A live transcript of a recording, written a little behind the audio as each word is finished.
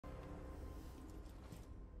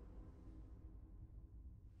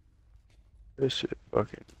This shit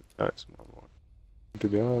fucking nuts, my boy. To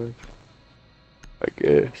be honest, I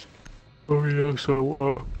guess. Oh yeah, so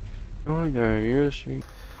oh yeah, yes.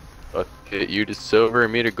 Let's get you to silver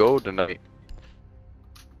and me to gold tonight.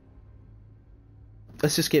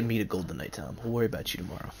 Let's just get me to gold tonight, Tom. We'll worry about you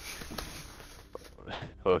tomorrow.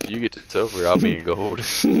 Well, if you get to silver, I'll be in gold.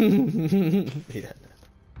 Yeah.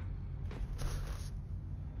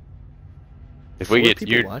 If we get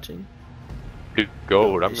people you watching to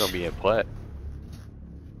gold, I'm gonna be in plat.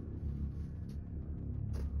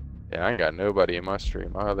 Yeah, I ain't got nobody in my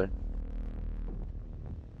stream either.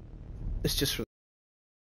 It's just for.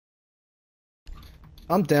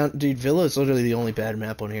 I'm down, dude. Villa is literally the only bad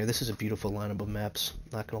map on here. This is a beautiful lineup of maps.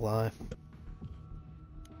 Not gonna lie.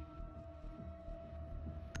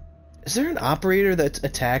 Is there an operator that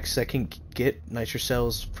attacks that can get nitro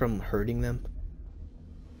cells from hurting them?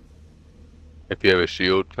 If you have a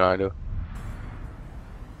shield, kinda.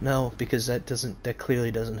 No, because that doesn't. That clearly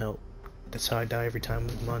doesn't help. That's how I die every time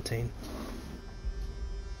with Montaigne.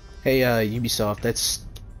 Hey, Ubisoft. Let's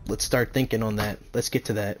start thinking on that. Let's get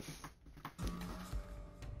to that.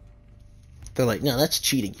 They're like, no, that's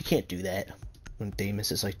cheating. You can't do that. When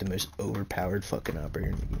Damus is like the most overpowered fucking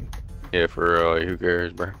operator in the game. Yeah, for who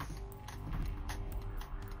cares, bro?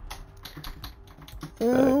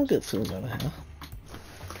 Oh, good feels out of hell.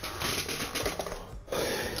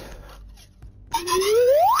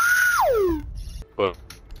 Well,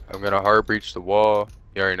 I'm gonna hard breach the wall.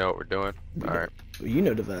 You already know what we're doing. Alright. You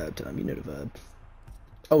know the vibe, Tom. You know the vibe.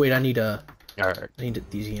 Oh wait, I need Alright. I need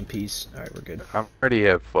these EMPs. Alright, we're good. I already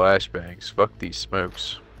have flashbangs. Fuck these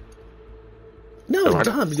smokes. No, So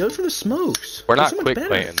Tom, go for the smokes. We're They're not so much quick better.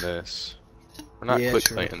 planting this. We're not Yeah, quick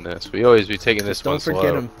true. planting this. We always be taking this Just one don't slow.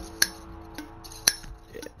 forget them.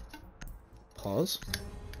 Yeah. Pause.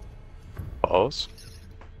 Pause.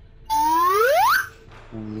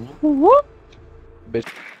 Bitch.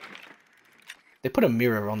 They put a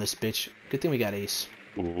mirror on this bitch. Good thing we got Ace.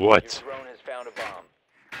 What? Your drone has found a bomb.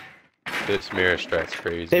 This mirror strat's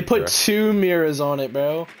crazy. They put bro. 2 mirrors on it,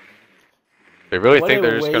 bro. They really What think a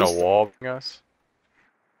they're just gonna waste. wall bang us?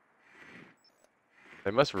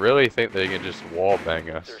 They must really think they can just wall bang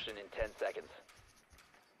us. Insertion in 10 seconds.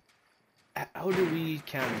 How do we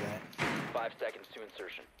counter that? 5 seconds to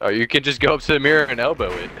insertion. Oh, you can just go up to the mirror and elbow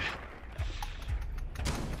it.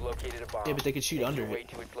 You've located a bomb. Yeah, but they could shoot Make under your way it.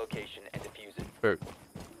 to its location and defuse it. Bro,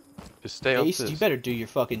 just stay up Ace, this. you better do your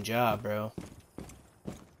fucking job, bro.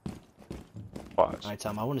 Watch. Alright,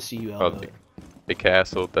 Tom, I want to see you Oh, elbow. they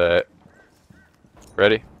castled that.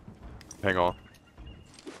 Ready? Hang on.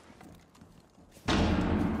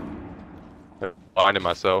 I blinded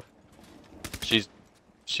myself.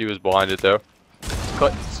 She was blinded though.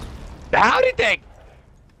 But how did they?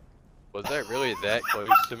 Was that really that close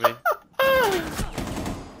to me?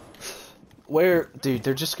 Where, dude,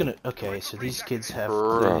 they're just gonna. Okay, so these kids have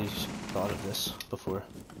clearly thought of this before.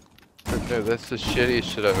 No, that's the shittiest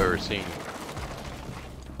shit I've ever seen.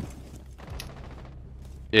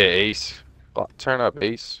 Yeah, Ace. Turn up,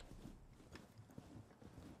 Ace.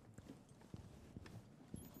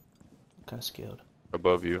 Kind of scared.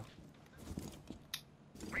 Above you.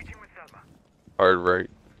 Hard right.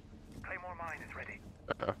 Claymore mine is ready.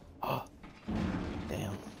 Oh,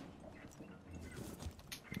 damn.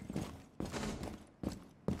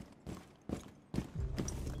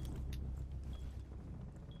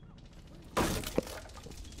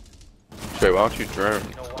 Wait, why don't you drone?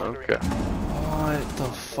 Okay. What the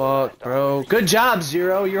fuck, bro? Good job,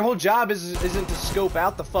 Zero. Your whole job isn't to scope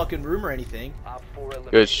out the fucking room or anything. Op 4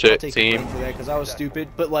 eliminated. Good shit, Take the team. blame for that because I was stupid.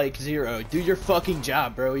 But like, Zero, do your fucking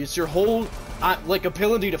job, bro. It's your whole like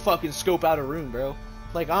ability to fucking scope out a room, bro.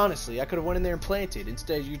 Like honestly, I could have went in there and planted.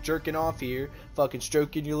 Instead, you jerking off here, fucking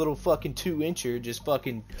stroking your little fucking 2-incher, just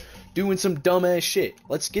fucking doing some dumbass shit.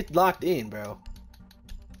 Let's get locked in, bro.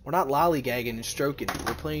 We're not lollygagging and stroking it.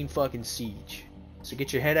 We're playing fucking Siege. So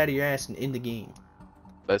get your head out of your ass and in the game.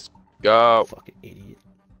 Let's go. Fucking idiot.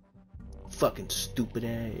 Fucking stupid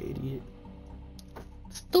ass idiot.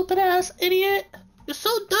 Stupid ass idiot. You're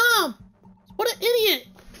so dumb. What an idiot.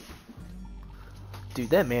 Dude,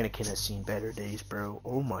 that mannequin has seen better days, bro.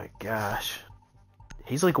 Oh my gosh.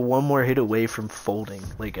 He's like one more hit away from folding.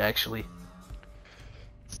 Like, actually.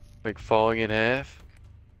 Like falling in half.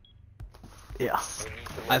 Yeah.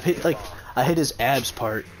 I hit his abs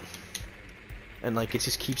part. And like, it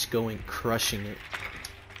just keeps going, crushing it.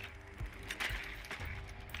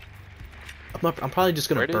 I'm probably just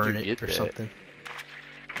gonna Where did burn you it get or that? something.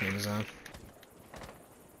 Amazon.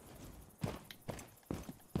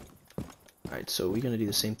 Alright, so are we gonna do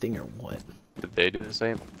the same thing or what? Did they do the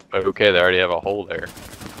same? Okay, they already have a hole there.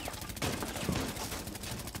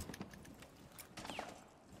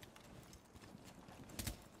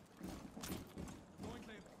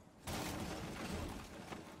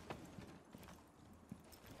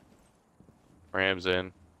 Ram's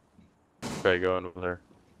in. Try going with her.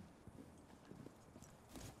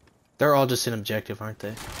 They're all just in objective, aren't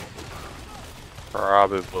they?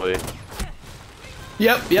 Probably.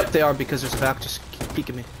 Yep, they are because there's a back just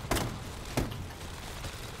peeking me.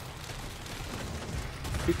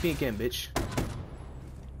 Peek me again, bitch.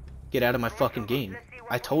 Get out of my fucking game.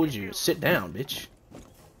 I told you, sit down, bitch.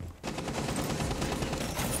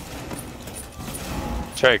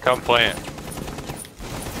 Trey, come plant.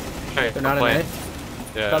 Trey, They're come not in plant.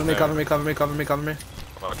 A. Yeah, Cover me, no. cover me, cover me, cover me, cover me.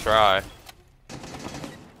 I'm gonna try.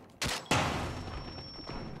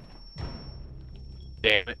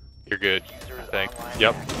 Damn it. You're good, I think.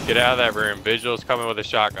 Yep. Get out of that room. Visual's coming with a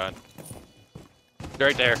shotgun.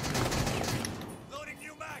 Right there.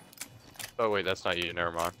 Oh wait, that's not you.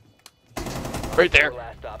 Never mind. Right there.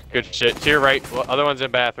 Good shit. To your right. Well, other one's in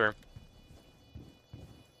bathroom.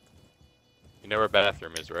 You know where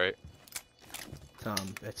bathroom is, right?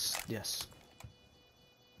 It's yes.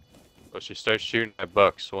 Well, she starts shooting at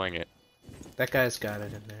Buck. Swing it. That guy's got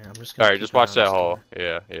it in there. I'm just gonna. Alright, keep just an eye watch on that this hole. door.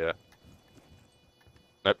 Yeah, yeah.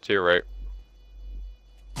 Up to your right.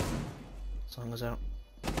 Song is out.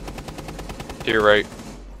 To your right.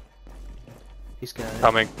 He's got it.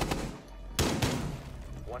 Coming.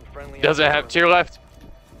 One friendly Doesn't have. operator To your left.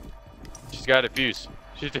 She's got a defuse.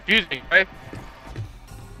 She's defusing, right?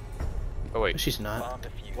 Oh wait. She's not. bomb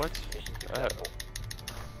defused. What? Mission Oh. successful.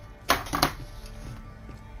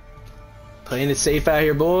 Playing it safe out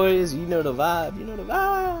here, boys. You know the vibe. You know the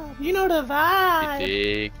vibe. You know the vibe.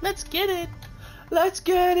 Dig. Let's get it. Let's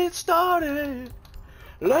get it started.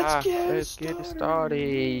 Let's get it started.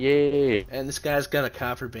 Yeah. And this guy's got a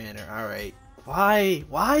copper banner. All right.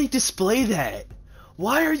 Why display that?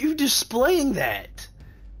 Why are you displaying that?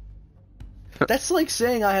 That's like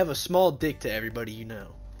saying I have a small dick to everybody you know.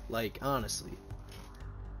 Like, honestly.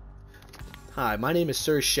 Hi, my name is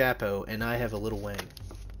Sir Chapo, and I have a little wang.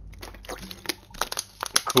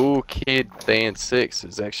 Cool Kid Band 6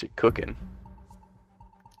 is actually cooking.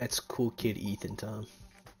 That's cool kid Ethan, Tom.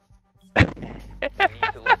 You need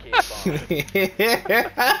to locate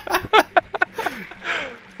a bomb.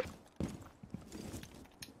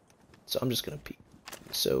 So I'm just gonna peek.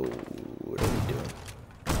 So what are we doing?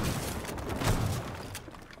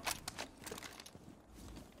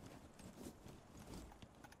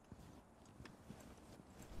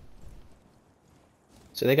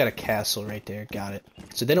 So they got a castle right there. Got it.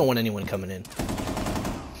 So they don't want anyone coming in.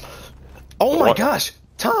 Oh my What? gosh,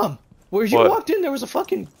 Tom! Where you What? walked in, there was a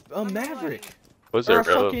fucking Maverick. Was Or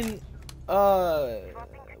there a really? fucking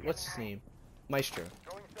what's his name? Maestro.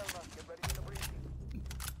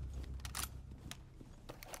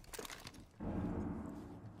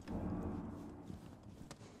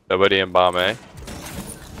 Nobody in bomb A.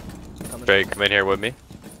 Coming. Trey, come in here with me.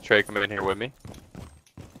 Trey, come in here with me.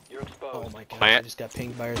 You're exposed. Oh my god! Plant. I just got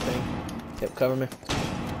pinged by her thing. Yep, cover me.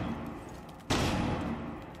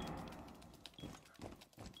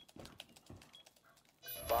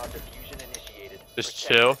 Bomb diffusion initiated. Just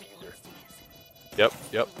Protect chill. the diffuser. Yep,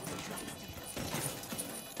 yep.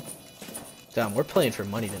 Tom, we're playing for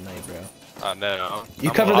money tonight, bro. I know. You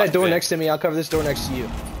I'm cover that locked door in. next to me. I'll cover this door next to you.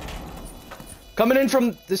 Coming in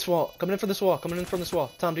from this wall. Coming in from this wall. Coming in from this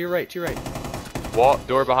wall. Tom, to your right. To your right. Wall,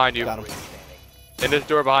 door behind you. Got him. In this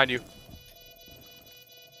door behind you.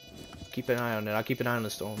 Keep an eye on it. I'll keep an eye on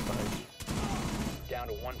this door behind you. Down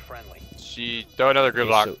to one friendly. She throw another grid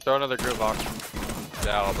Okay, lock. so- Throw another grid lock. The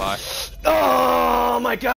alibi. Oh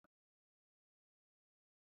my god!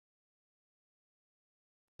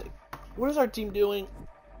 What is our team doing?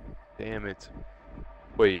 Damn it.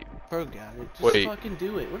 Wait. Bro, got it. Just Wait. fucking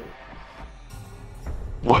do it.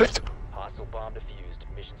 What? Hostile bomb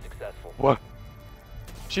defused. Mission successful. What?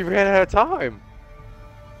 She ran out of time.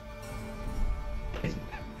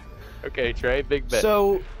 Okay, Trey, big bet.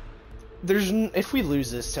 So, if we lose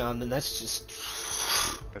this town, then that's just.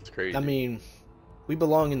 That's crazy. I mean, we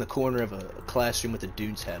belong in the corner of a classroom with a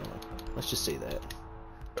dude's hat on. Let's just say that.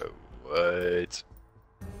 What?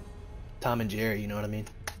 Tom and Jerry, you know what I mean?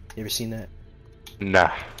 You ever seen that?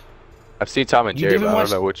 Nah. I've seen Tom and You Jerry, didn't but I watch-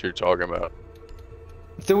 don't know what you're talking about.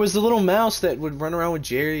 There was the little mouse that would run around with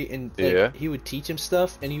Jerry, and like, Yeah. he would teach him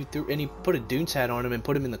stuff, and he put a dude's hat on him and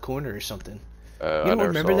put him in the corner or something. I You don't never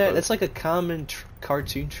remember saw that? That's like a common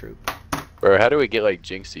cartoon trope. Bro, how do we get like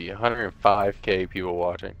Jinxie? 105k people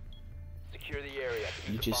watching. Secure the area.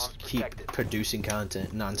 You The just bomb's keep protected. producing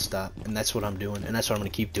content nonstop, and that's what I'm doing, and that's what I'm gonna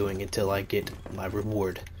keep doing until I get my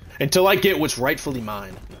reward, until I get what's rightfully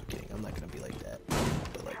mine. No, I'm kidding. I'm not gonna be like that.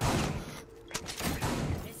 But like,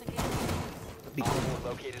 be- Op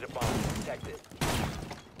 4 located a bomb. Protect it.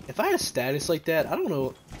 if I had a status like that, I don't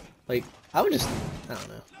know. Like, I would just, I don't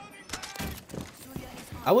know.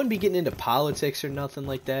 I wouldn't be getting into politics or nothing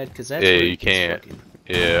like that, because that's Yeah, where you it gets can't. fucking.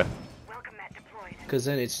 Yeah. Welcome mat deployed. Because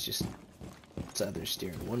then it's just it's either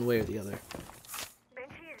steering one way or the other.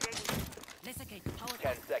 Benchy is ready.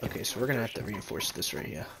 10 seconds. Okay, so we're gonna have to reinforce this right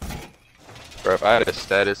here. Bro, if I had a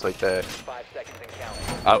status like that, 5 seconds and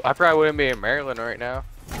counting. I probably wouldn't be in Maryland right now.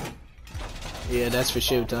 Yeah, that's for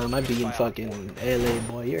showtime. I'd be in fucking LA,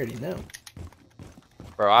 boy. You already know.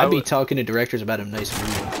 Bro, I'd be talking to directors about a nice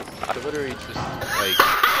food. I literally just like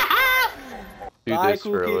do Bye, this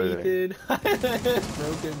cool for a kid, living. Ethan.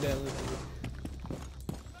 Broke him down.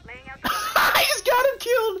 Laying out I just got him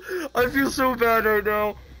killed. I feel so bad right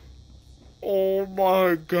now. Oh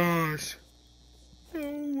my gosh.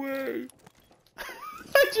 No way.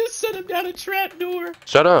 I just sent him down a trap door.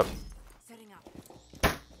 Shut up. setting up.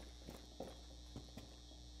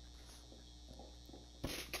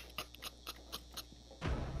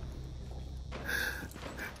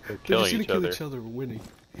 They're They're killing just gonna each kill other. each other. We're winning.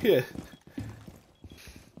 Yeah.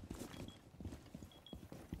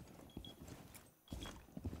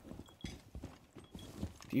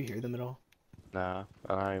 Do you hear them at all? Nah,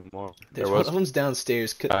 not anymore. There's There was. one of them's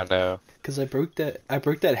downstairs. I know. Cause I broke that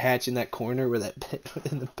hatch in that corner where that bed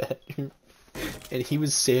in the bedroom, and he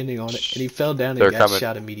was standing on it, and he fell down and They're got coming.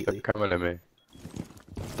 shot They're immediately. coming to me.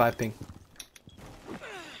 5 ping.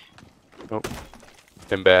 Oh.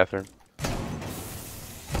 In bathroom.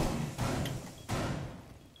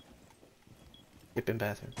 Hip in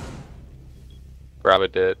bathroom.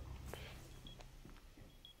 Rabbit dead.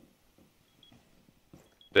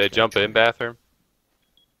 Did they jump in bathroom?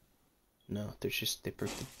 No, they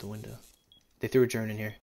broke the window. They threw a drone in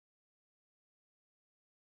here.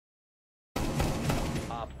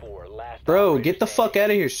 Op 4, last Bro, operator get the fuck standing. out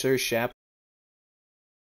of here, Sir Shap.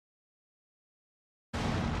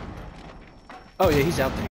 Oh yeah, he's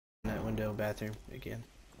out there in that window bathroom again,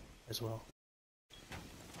 as well.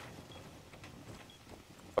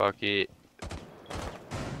 Fuck it.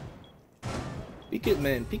 Peek it,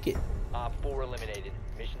 man, peek it. Op 4 eliminated.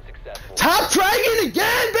 Mission successful. Top Dragon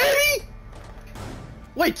again, baby!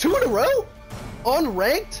 Wait, 2 in a row?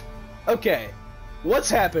 Unranked? Okay, what's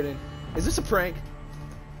happening? Is this a prank?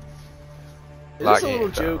 Is this a little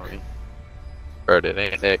joke? Bro, that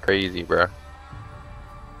ain't that crazy, bro.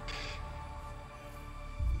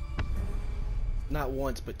 Not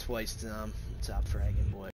once, but twice, Top Dragon, boy.